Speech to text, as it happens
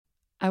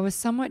I was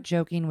somewhat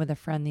joking with a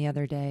friend the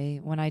other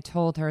day when I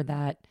told her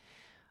that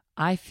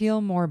I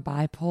feel more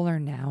bipolar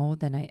now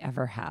than I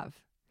ever have.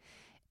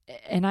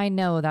 And I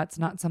know that's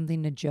not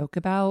something to joke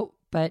about,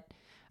 but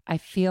I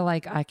feel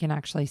like I can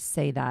actually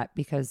say that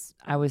because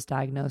I was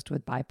diagnosed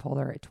with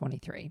bipolar at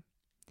 23.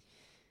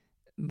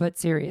 But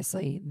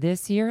seriously,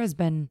 this year has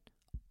been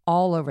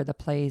all over the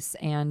place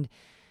and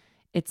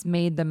it's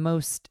made the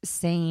most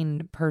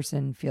sane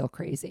person feel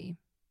crazy.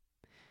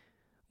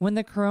 When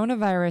the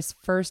coronavirus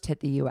first hit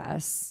the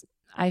US,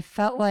 I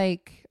felt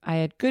like I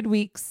had good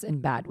weeks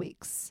and bad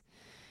weeks.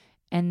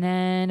 And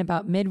then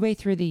about midway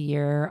through the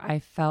year, I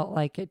felt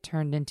like it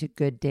turned into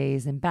good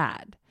days and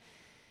bad.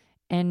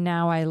 And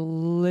now I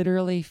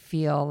literally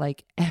feel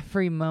like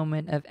every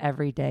moment of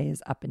every day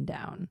is up and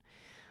down.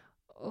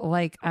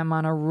 Like I'm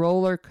on a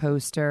roller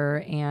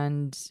coaster,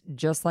 and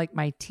just like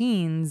my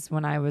teens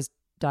when I was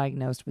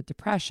diagnosed with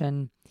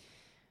depression,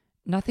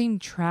 nothing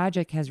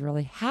tragic has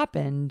really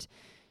happened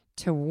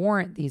to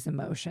warrant these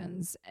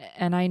emotions.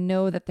 And I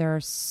know that there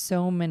are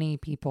so many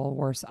people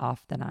worse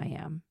off than I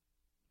am.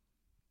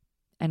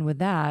 And with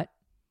that,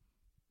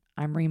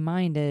 I'm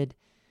reminded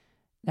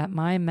that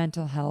my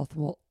mental health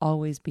will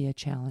always be a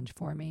challenge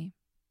for me.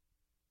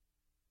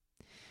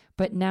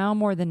 But now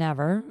more than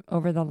ever,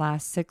 over the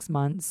last 6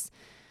 months,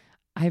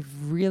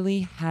 I've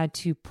really had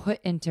to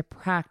put into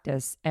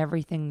practice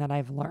everything that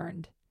I've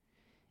learned,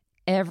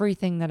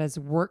 everything that has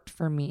worked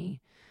for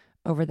me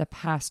over the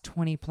past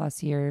 20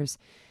 plus years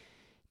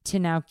to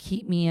now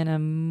keep me in a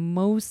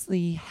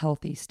mostly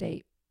healthy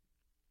state.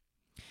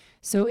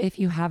 So if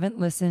you haven't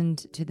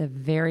listened to the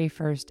very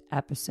first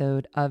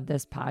episode of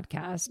this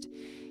podcast,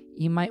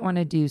 you might want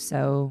to do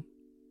so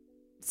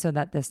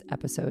that this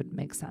episode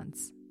makes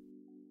sense.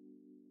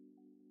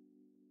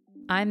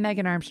 I'm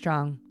Megan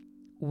Armstrong.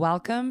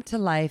 Welcome to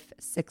Life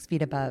 6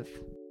 Feet Above.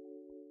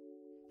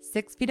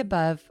 6 Feet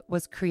Above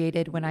was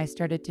created when I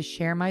started to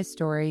share my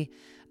story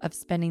of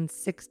spending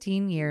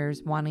 16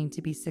 years wanting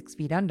to be 6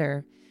 feet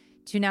under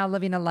to now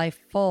living a life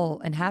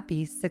full and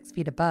happy 6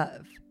 feet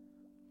above.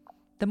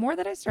 The more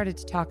that I started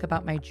to talk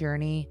about my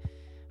journey,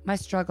 my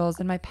struggles,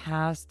 and my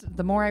past,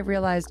 the more I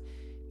realized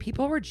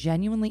people were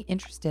genuinely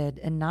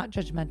interested and not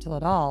judgmental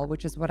at all,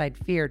 which is what I'd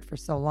feared for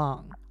so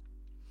long.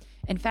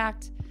 In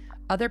fact,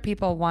 other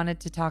people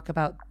wanted to talk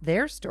about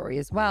their story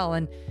as well,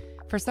 and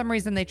for some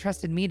reason they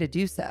trusted me to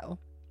do so.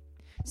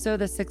 So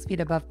the 6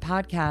 Feet Above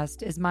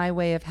podcast is my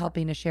way of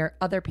helping to share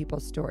other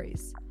people's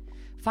stories,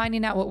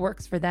 finding out what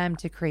works for them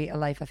to create a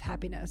life of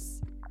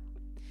happiness.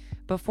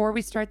 Before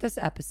we start this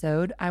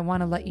episode, I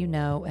want to let you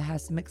know it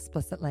has some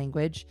explicit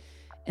language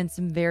and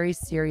some very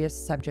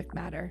serious subject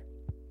matter.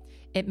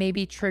 It may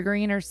be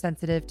triggering or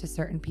sensitive to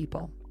certain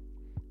people.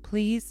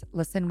 Please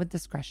listen with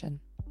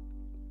discretion.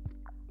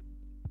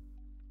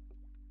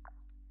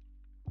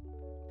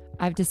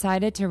 I've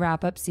decided to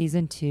wrap up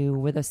season 2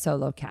 with a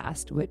solo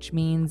cast, which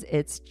means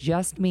it's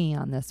just me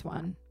on this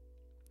one.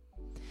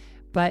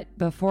 But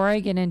before I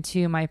get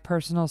into my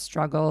personal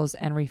struggles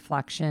and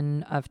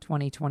reflection of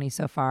 2020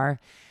 so far,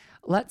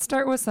 let's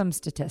start with some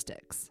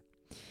statistics.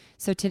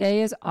 So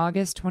today is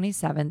August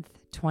 27th,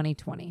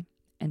 2020.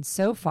 And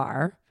so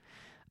far,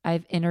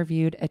 I've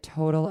interviewed a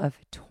total of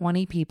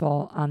 20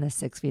 people on the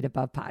 6 Feet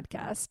Above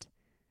podcast.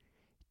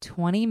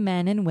 20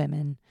 men and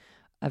women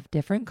of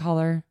different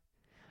color,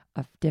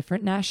 of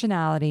different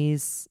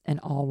nationalities, and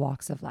all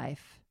walks of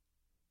life.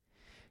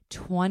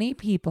 20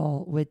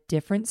 people with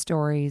different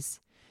stories,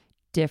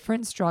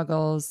 different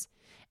struggles,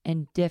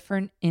 and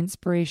different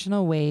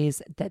inspirational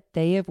ways that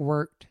they have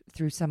worked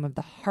through some of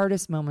the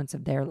hardest moments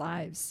of their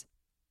lives.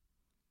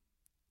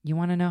 You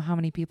want to know how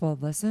many people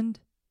have listened?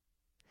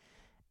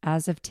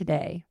 As of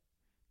today,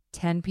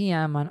 10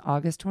 p.m. on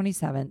August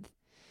 27th,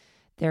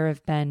 there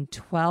have been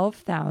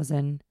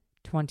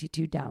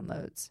 12,022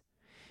 downloads,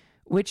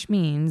 which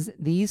means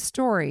these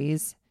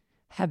stories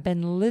have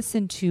been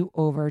listened to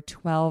over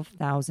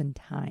 12,000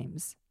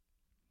 times.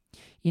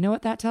 You know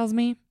what that tells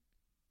me?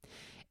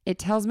 It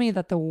tells me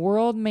that the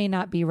world may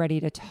not be ready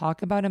to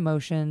talk about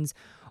emotions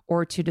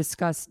or to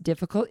discuss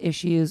difficult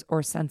issues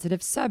or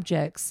sensitive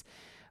subjects,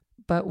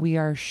 but we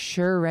are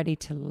sure ready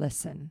to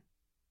listen.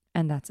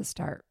 And that's a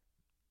start.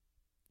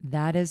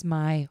 That is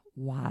my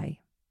why.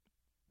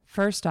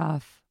 First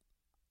off,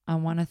 I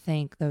want to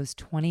thank those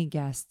 20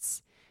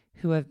 guests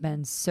who have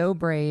been so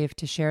brave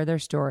to share their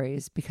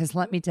stories, because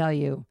let me tell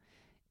you,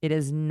 it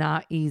is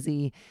not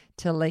easy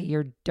to lay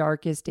your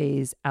darkest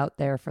days out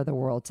there for the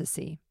world to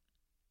see.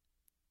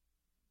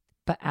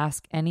 But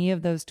ask any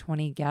of those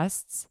 20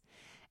 guests,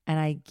 and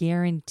I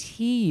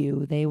guarantee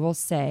you they will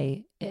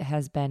say it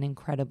has been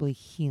incredibly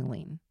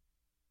healing.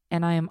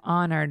 And I am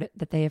honored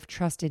that they have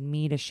trusted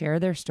me to share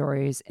their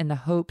stories in the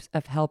hopes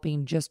of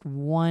helping just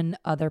one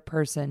other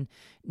person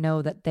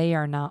know that they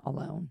are not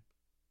alone.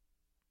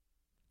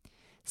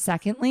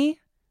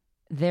 Secondly,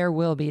 there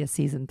will be a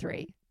season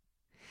 3.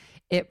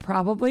 It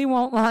probably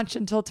won't launch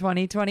until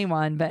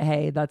 2021, but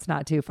hey, that's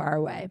not too far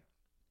away.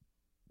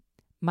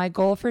 My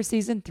goal for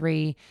season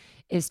 3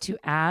 is to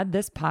add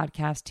this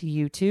podcast to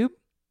YouTube,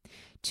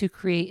 to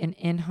create an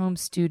in-home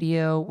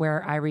studio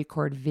where I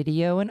record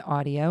video and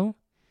audio,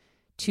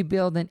 to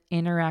build an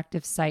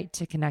interactive site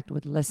to connect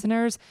with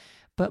listeners,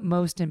 but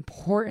most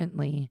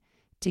importantly,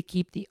 to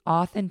keep the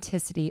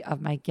authenticity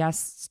of my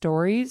guests'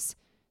 stories,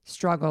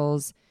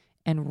 struggles,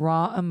 and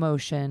raw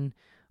emotion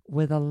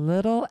with a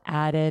little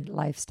added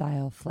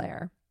lifestyle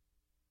flair.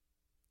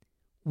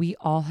 We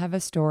all have a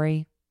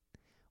story.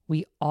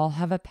 We all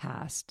have a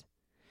past,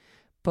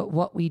 but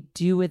what we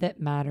do with it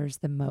matters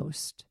the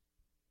most.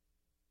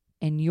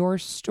 And your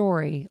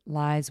story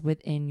lies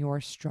within your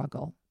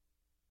struggle.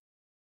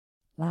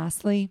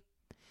 Lastly,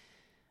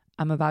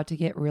 I'm about to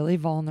get really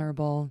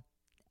vulnerable.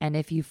 And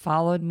if you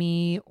followed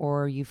me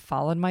or you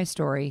followed my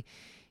story,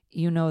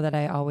 you know that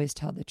I always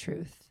tell the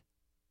truth.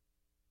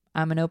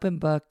 I'm an open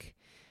book,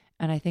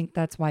 and I think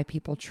that's why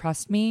people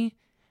trust me,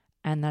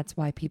 and that's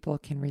why people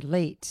can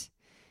relate.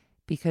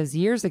 Because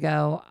years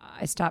ago,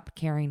 I stopped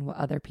caring what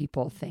other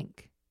people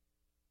think.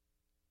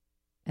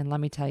 And let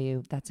me tell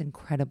you, that's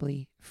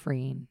incredibly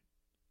freeing.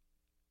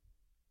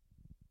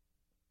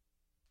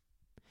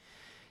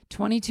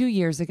 22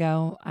 years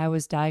ago, I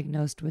was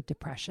diagnosed with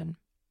depression.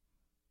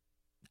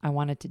 I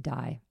wanted to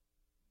die.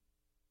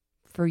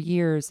 For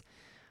years,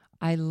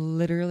 I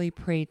literally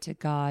prayed to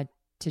God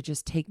to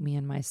just take me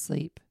in my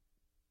sleep.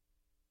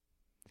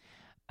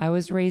 I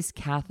was raised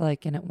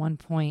Catholic, and at one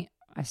point,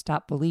 I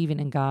stopped believing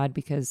in God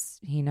because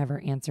he never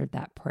answered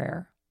that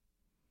prayer.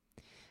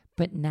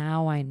 But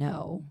now I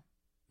know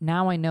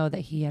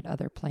that he had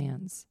other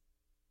plans.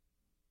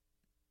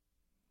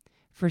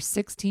 For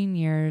 16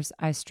 years,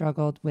 I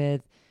struggled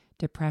with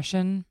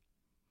depression,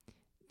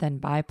 then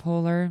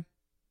bipolar,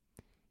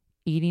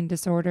 eating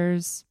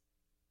disorders,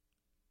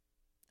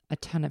 a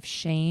ton of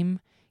shame,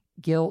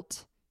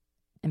 guilt,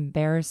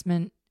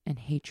 embarrassment, and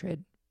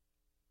hatred.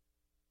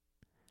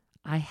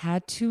 I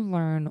had to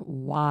learn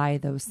why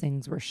those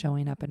things were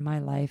showing up in my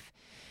life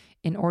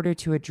in order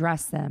to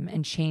address them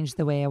and change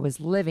the way I was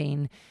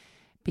living,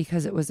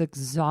 because it was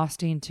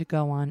exhausting to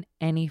go on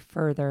any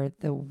further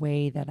the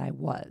way that I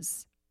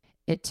was.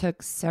 It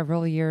took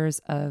several years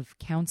of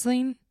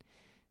counseling,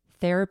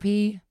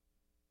 therapy,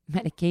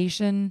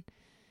 medication,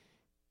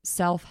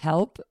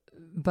 self-help,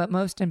 but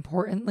most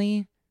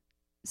importantly,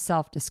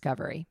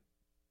 self-discovery.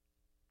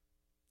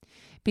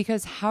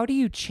 Because how do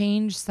you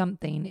change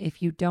something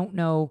if you don't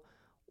know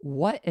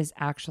what is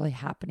actually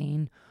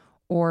happening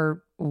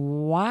or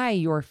why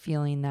you're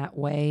feeling that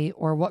way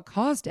or what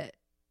caused it?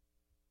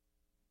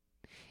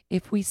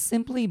 If we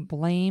simply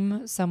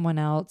blame someone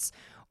else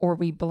or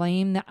we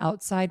blame the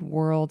outside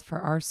world for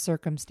our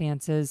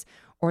circumstances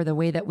or the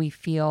way that we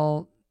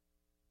feel,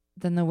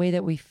 then the way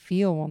that we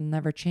feel will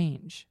never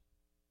change.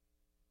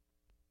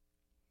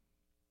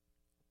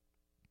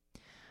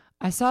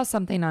 I saw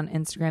something on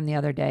Instagram the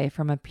other day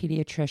from a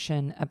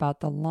pediatrician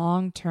about the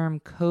long-term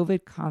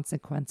COVID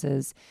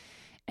consequences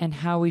and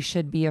how we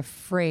should be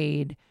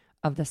afraid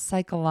of the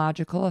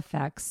psychological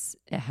effects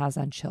it has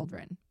on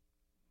children.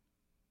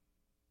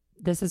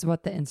 This is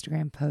what the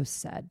Instagram post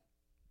said.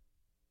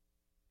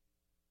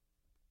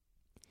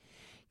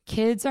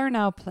 Kids are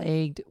now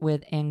plagued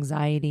with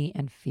anxiety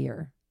and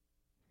fear.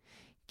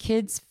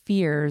 Kids'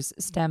 fears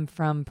stem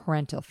from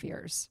parental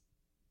fears.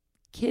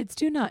 Kids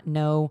do not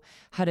know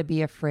how to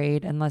be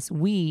afraid unless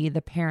we,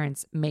 the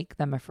parents, make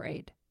them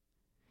afraid.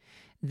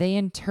 They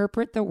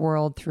interpret the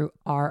world through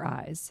our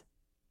eyes.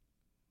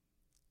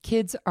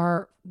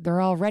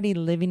 They're already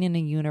living in a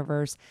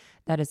universe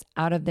that is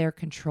out of their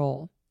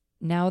control.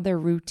 Now their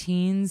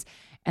routines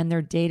and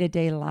their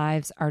day-to-day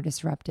lives are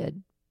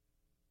disrupted.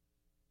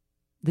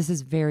 This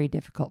is very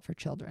difficult for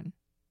children.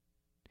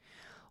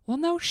 Well,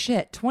 no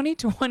shit.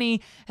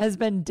 2020 has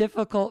been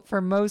difficult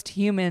for most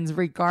humans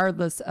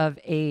regardless of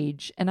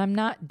age. And I'm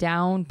not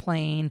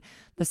downplaying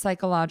the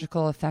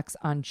psychological effects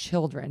on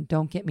children.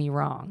 Don't get me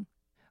wrong.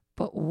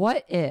 But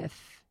what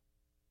if,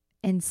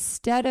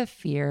 instead of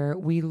fear,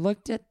 we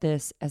looked at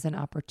this as an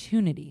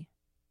opportunity?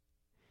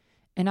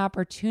 An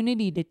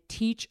opportunity to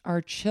teach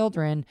our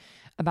children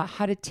about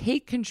how to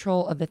take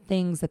control of the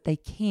things that they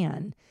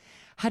can,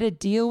 how to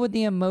deal with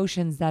the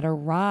emotions that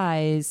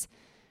arise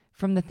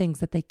from the things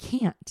that they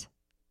can't.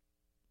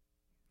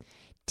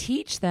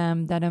 Teach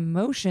them that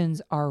emotions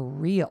are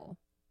real,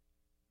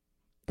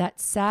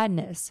 that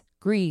sadness,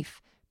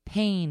 grief,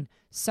 pain,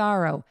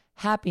 sorrow,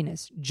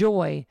 happiness,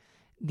 joy,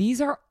 these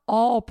are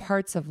all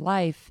parts of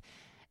life,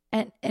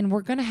 and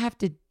we're going to have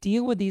to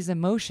deal with these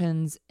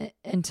emotions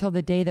until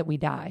the day that we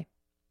die.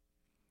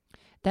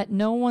 That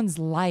no one's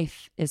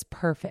life is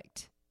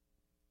perfect,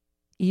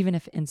 even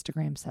if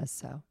Instagram says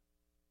so.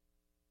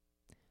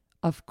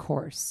 Of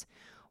course,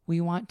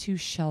 we want to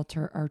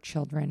shelter our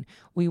children.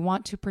 We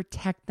want to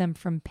protect them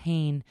from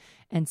pain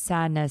and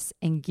sadness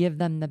and give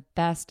them the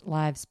best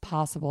lives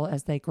possible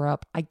as they grow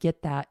up. I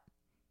get that.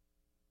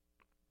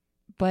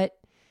 But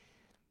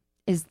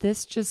is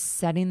this just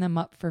setting them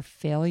up for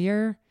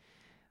failure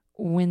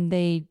when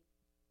they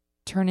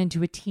turn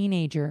into a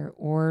teenager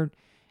or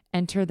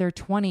enter their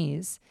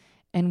 20s?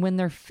 And when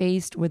they're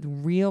faced with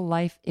real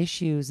life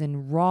issues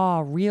and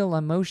raw, real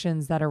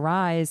emotions that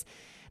arise,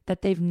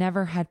 that they've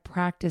never had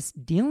practice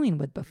dealing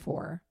with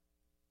before?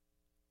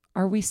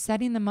 Are we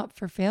setting them up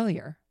for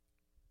failure?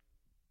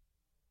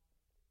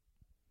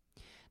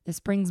 This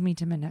brings me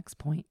to my next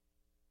point.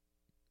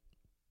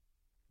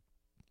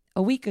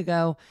 A week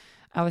ago,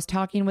 I was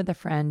talking with a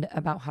friend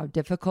about how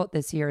difficult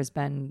this year has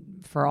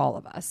been for all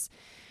of us.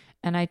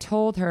 And I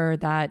told her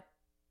that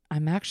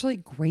I'm actually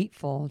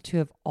grateful to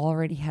have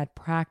already had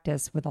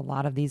practice with a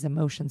lot of these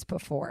emotions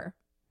before.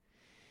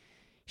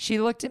 She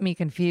looked at me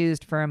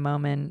confused for a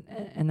moment,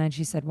 and then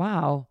she said,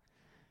 "Wow,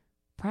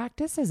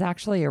 practice is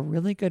actually a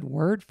really good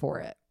word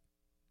for it."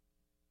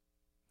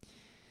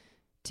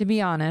 To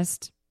be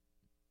honest,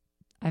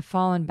 I've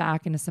fallen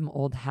back into some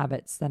old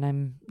habits that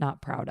I'm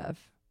not proud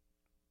of.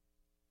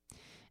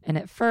 And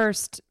at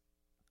first,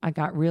 I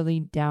got really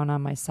down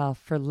on myself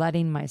for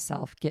letting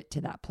myself get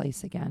to that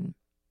place again.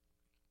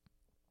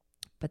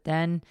 But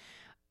then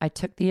I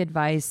took the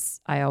advice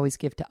I always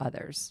give to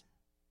others,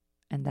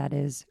 and that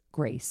is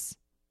grace.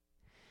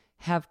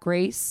 Have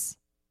grace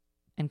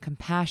and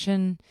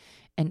compassion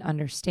and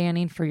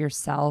understanding for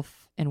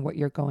yourself and what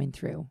you're going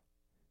through.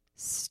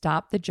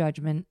 Stop the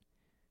judgment,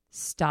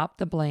 stop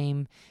the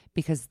blame,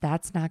 because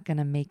that's not going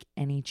to make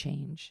any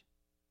change.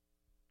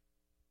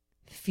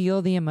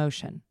 Feel the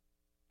emotion.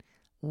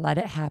 Let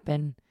it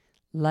happen.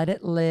 Let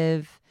it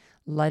live.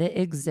 Let it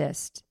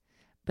exist.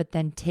 But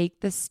then take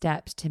the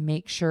steps to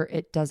make sure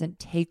it doesn't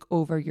take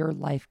over your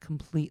life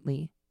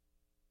completely.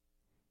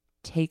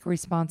 Take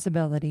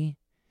responsibility.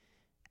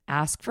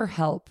 Ask for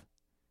help.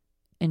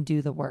 And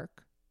do the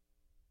work.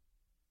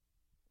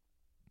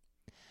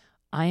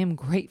 I am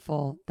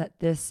grateful that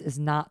this is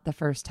not the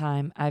first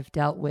time I've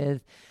dealt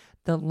with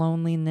the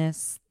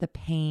loneliness, the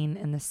pain,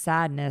 and the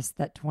sadness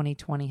that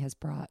 2020 has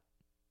brought.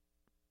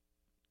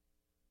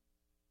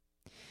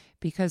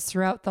 Because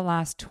throughout the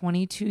last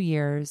 22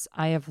 years,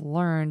 I have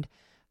learned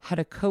how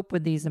to cope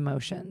with these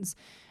emotions,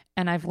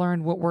 and I've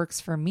learned what works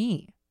for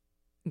me.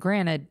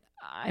 Granted,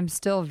 I'm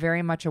still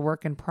very much a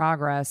work in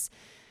progress,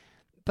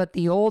 but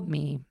the old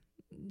me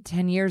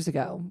 10 years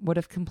ago would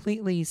have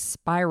completely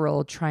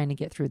spiraled trying to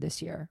get through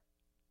this year.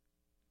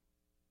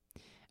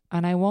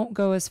 And I won't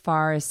go as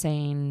far as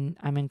saying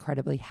I'm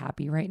incredibly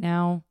happy right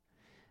now,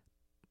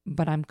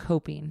 but I'm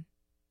coping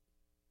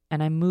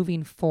and I'm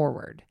moving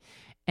forward.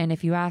 And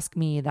if you ask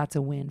me, that's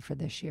a win for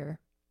this year.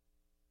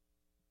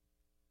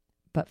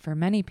 But for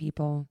many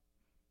people,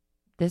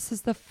 this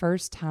is the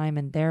first time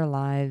in their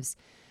lives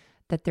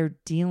that they're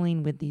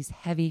dealing with these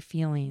heavy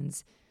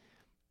feelings,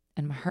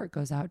 and my heart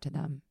goes out to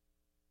them.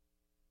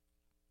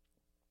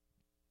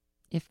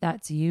 If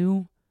that's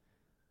you,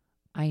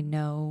 I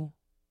know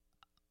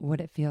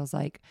what it feels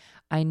like.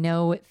 I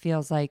know it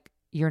feels like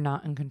you're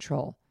not in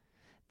control,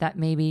 that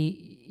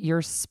maybe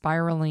you're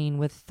spiraling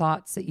with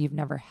thoughts that you've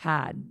never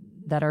had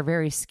that are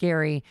very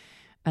scary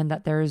and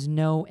that there is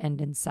no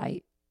end in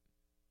sight.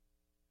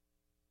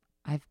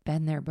 I've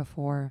been there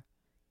before.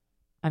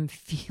 I'm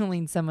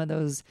feeling some of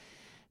those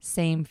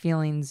same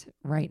feelings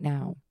right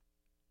now.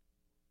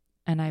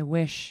 And I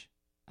wish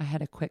I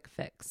had a quick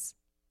fix.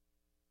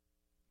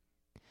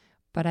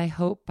 But I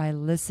hope by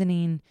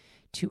listening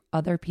to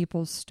other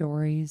people's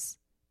stories,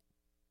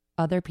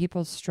 other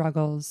people's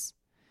struggles,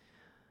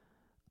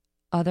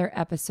 other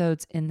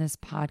episodes in this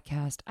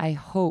podcast, I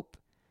hope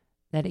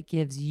that it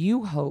gives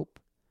you hope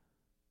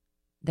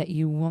that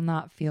you will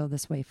not feel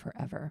this way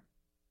forever.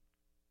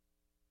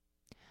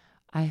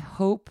 I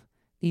hope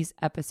these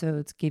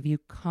episodes give you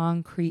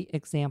concrete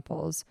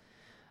examples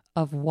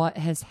of what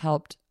has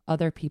helped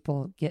other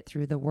people get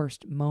through the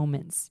worst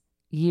moments,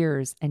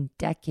 years, and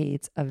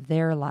decades of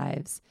their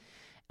lives.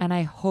 And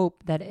I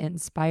hope that it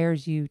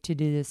inspires you to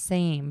do the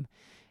same,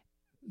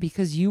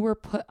 because you were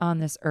put on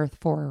this earth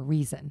for a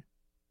reason.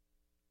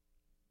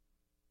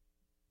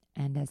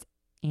 And as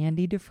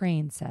Andy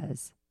Dufresne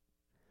says,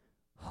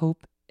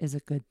 hope is a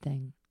good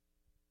thing,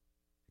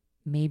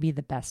 maybe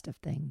the best of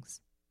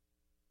things,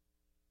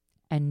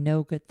 and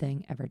no good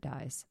thing ever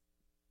dies.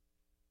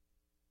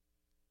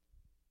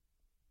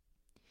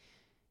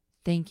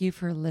 Thank you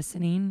for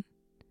listening,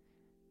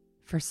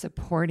 for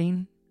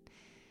supporting,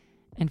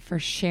 and for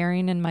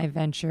sharing in my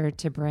venture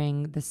to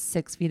bring the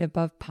 6 Feet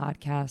Above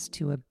podcast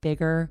to a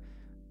bigger,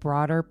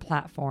 broader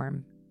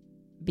platform.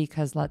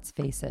 Because let's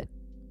face it,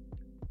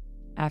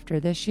 after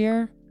this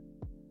year,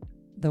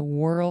 the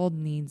world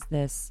needs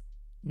this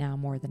now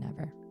more than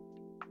ever.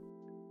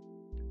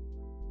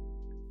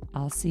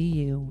 I'll see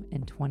you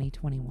in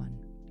 2021.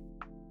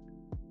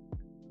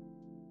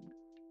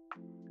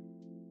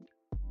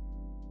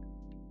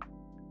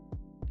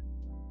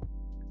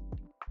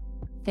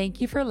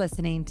 Thank you for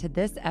listening to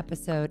this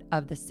episode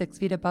of the 6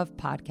 Feet Above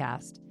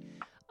podcast.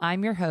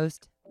 I'm your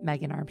host,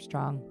 Megan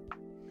Armstrong.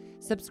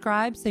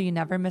 Subscribe so you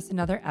never miss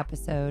another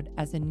episode,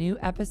 as a new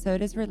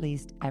episode is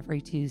released every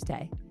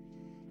Tuesday.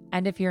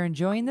 And if you're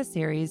enjoying the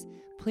series,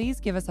 please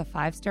give us a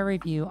 5-star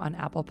review on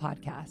Apple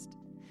Podcast.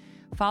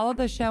 Follow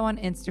the show on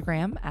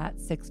Instagram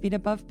at 6 Feet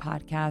Above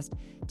Podcast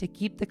to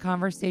keep the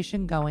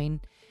conversation going,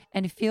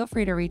 and feel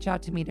free to reach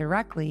out to me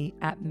directly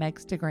at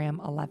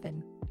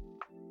Megstagram11.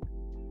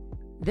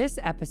 This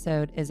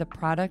episode is a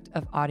product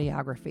of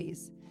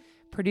Audiographies,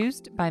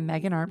 produced by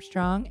Megan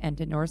Armstrong and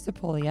Denora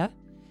Sepolia,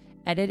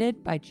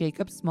 edited by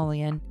Jacob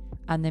Smolian,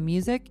 and the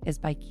music is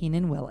by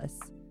Keenan Willis.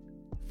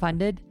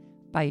 Funded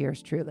by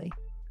yours truly.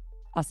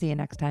 I'll see you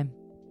next time.